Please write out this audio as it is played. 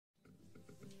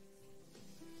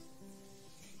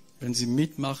Wenn Sie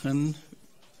mitmachen,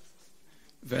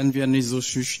 werden wir nicht so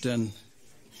schüchtern.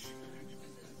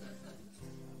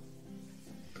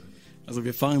 Also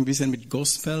wir fangen ein bisschen mit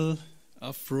Gospel,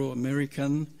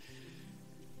 Afro-American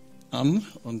an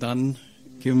und dann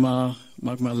gehen wir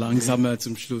manchmal langsamer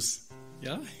zum Schluss.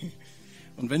 Ja?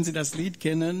 Und wenn Sie das Lied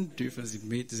kennen, dürfen Sie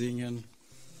mitsingen.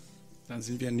 Dann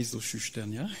sind wir nicht so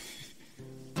schüchtern, ja?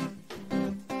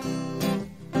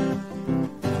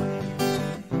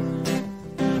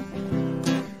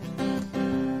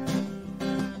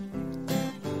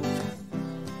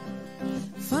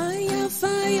 Fire,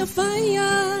 fire,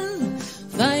 fire,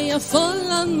 fire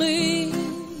fall on me.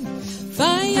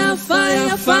 Fire,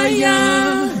 fire,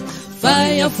 fire,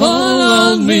 fire fall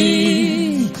on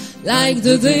me. Like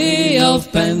the day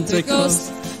of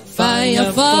Pentecost.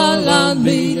 Fire fall on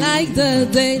me like the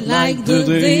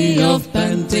day of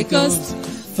Pentecost.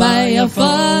 Fire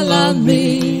fall on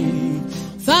me.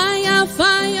 Fire,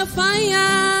 fire,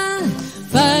 fire,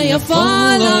 fire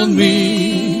fall on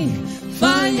me.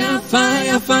 Fire,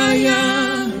 fire,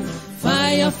 fire,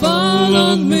 fire fall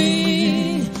on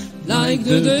me. Like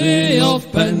the day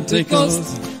of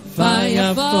Pentecost.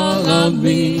 Fire fall on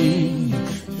me.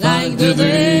 Like the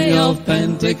day of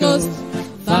Pentecost.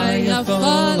 Fire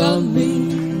fall on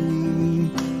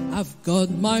me. I've got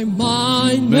my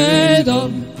mind made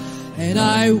up, and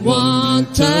I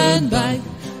won't turn back,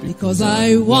 because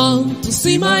I want to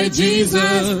see my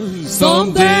Jesus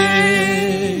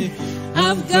someday.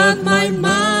 I've got my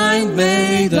mind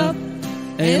made up,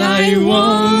 and I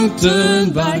won't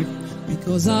turn back,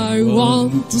 because I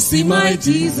want to see my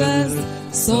Jesus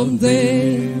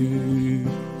someday.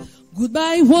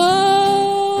 Goodbye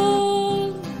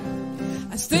world,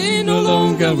 I stay no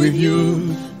longer with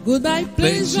you. Goodbye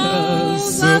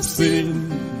pleasures of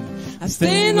sin, I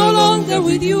stay no longer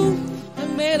with you. I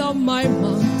made up my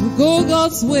mind to go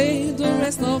God's way the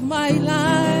rest of my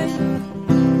life.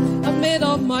 I made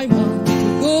up my mind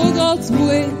to go God's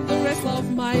way the rest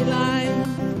of my life.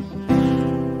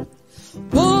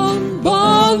 Born,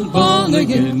 born, born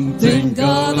again. Thank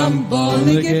God I'm born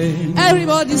again.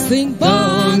 Everybody sing,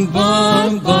 born,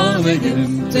 born, born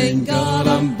again. Thank God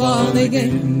I'm born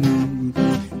again.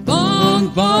 Born,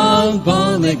 born,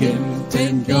 born again.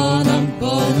 Thank God I'm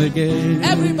born again.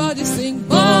 Everybody sing,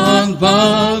 born,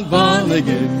 born, born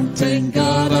again. Thank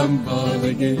God I'm born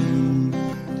again.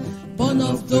 Born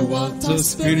of the water,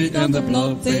 spirit and the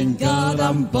blood. Thank God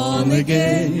I'm born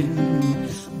again.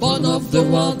 Born of the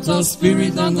water,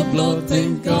 spirit and the blood.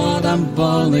 Thank God I'm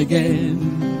born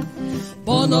again.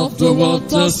 Born of the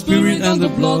water, spirit and the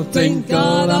blood. Thank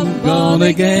God I'm born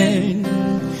again.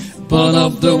 Born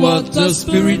of the water,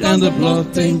 spirit and the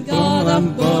blood. Thank God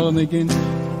I'm born again.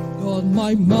 Got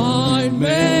my mind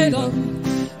made up,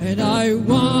 and I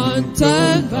won't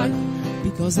turn back,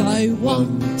 because I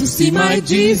want to see my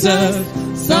Jesus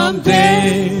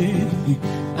someday.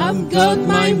 I've got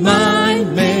my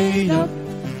mind made up,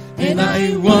 and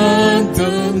I won't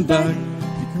turn back,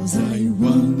 because I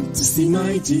want to see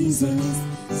my Jesus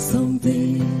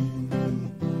someday.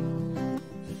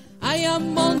 I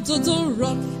am under the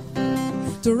rock.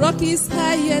 The rock is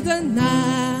higher than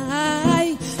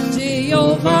I.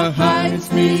 Jehovah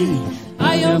hides me.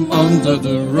 I am under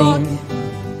the rock.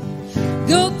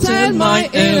 Go tell my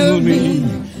enemy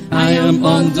I am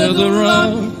under the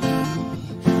rock.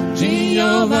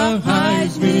 Jehovah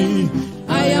hides me.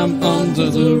 I am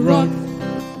under the rock.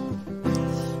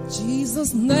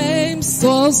 Jesus' name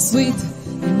so sweet.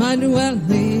 Emmanuel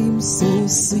name so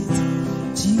sweet.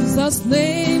 Jesus'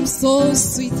 name so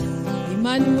sweet.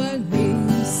 Emmanuel name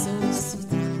so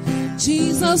sweet.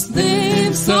 Jesus'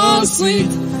 name so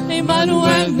sweet.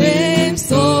 Emmanuel name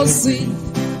so sweet.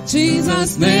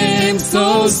 Jesus' name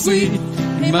so sweet.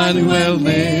 Emmanuel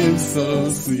name so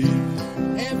sweet.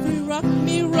 Every rock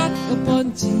me rock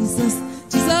upon Jesus.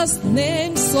 Jesus'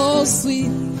 name so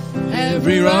sweet.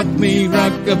 Every rock me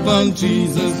rock upon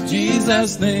Jesus.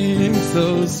 Jesus' name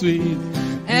so sweet.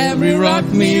 Every rock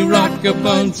me rock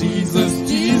upon Jesus.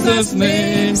 Jesus'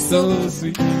 name so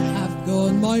sweet. I've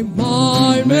got my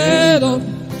mind made up,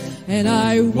 and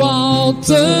I won't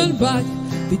turn back,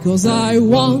 because I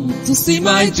want to see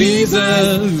my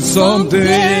Jesus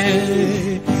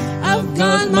someday. I've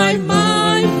got my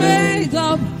mind made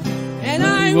up, and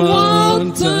I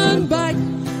won't turn back,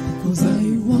 because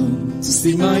I want to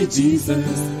see my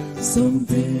Jesus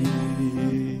someday.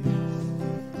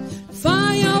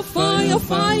 Fire, fire,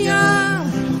 fire,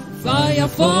 fire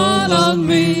fall on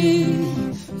me.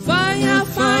 Fire,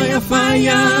 fire,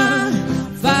 fire,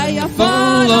 fire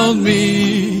fall on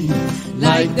me.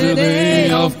 Like the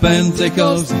day of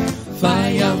Pentecost,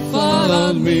 fire fall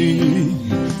on me.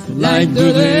 Like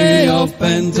the day of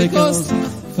Pentecost,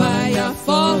 fire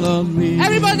fall on me.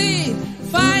 Everybody,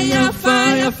 fire,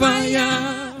 fire,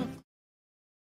 fire.